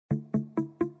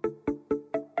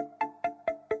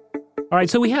All right,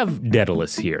 so we have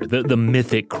Daedalus here, the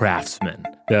mythic craftsman,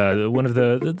 one of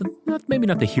maybe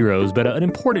not the heroes, but an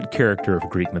important character of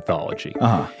Greek mythology.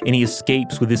 And he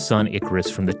escapes with his son Icarus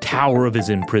from the tower of his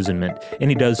imprisonment, and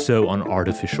he does so on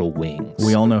artificial wings.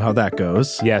 We all know how that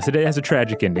goes. Yes, it has a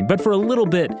tragic ending. But for a little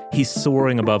bit, he's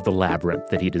soaring above the labyrinth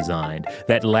that he designed,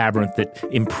 that labyrinth that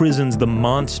imprisons the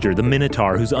monster, the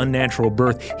Minotaur, whose unnatural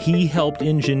birth he helped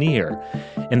engineer.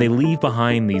 And they leave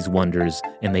behind these wonders,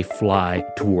 and they fly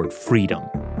toward freedom.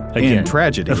 Again, and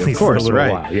tragedy, at of least course, for a little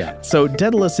right? While, yeah. So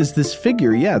Daedalus is this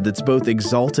figure, that's both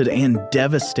exalted and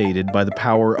devastated by the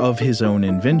power of his own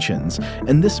inventions.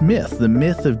 And this myth, the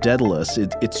myth of Daedalus,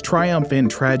 it's triumph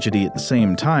and tragedy at the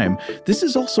same time. This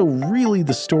is also really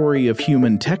the story of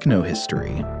human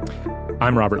techno-history.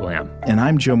 I'm Robert Lamb. And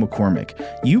I'm Joe McCormick.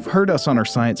 You've heard us on our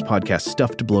science podcast,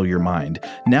 Stuff to Blow Your Mind.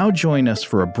 Now join us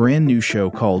for a brand new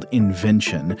show called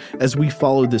Invention, as we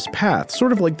follow this path,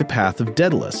 sort of like the path of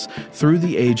Daedalus, through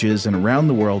the ages and around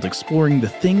the world, exploring the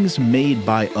things made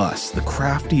by us, the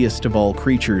craftiest of all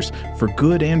creatures, for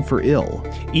good and for ill.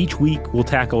 Each week, we'll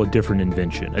tackle a different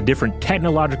invention, a different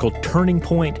technological turning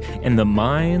point, and the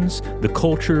minds, the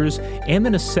cultures, and the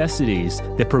necessities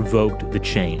that provoked the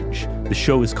change. The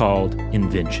show is called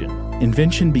Invention.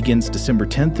 Invention begins December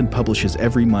 10th and publishes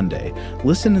every Monday.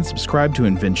 Listen and subscribe to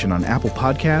Invention on Apple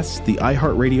Podcasts, the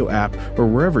iHeartRadio app, or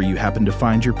wherever you happen to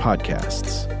find your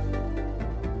podcasts.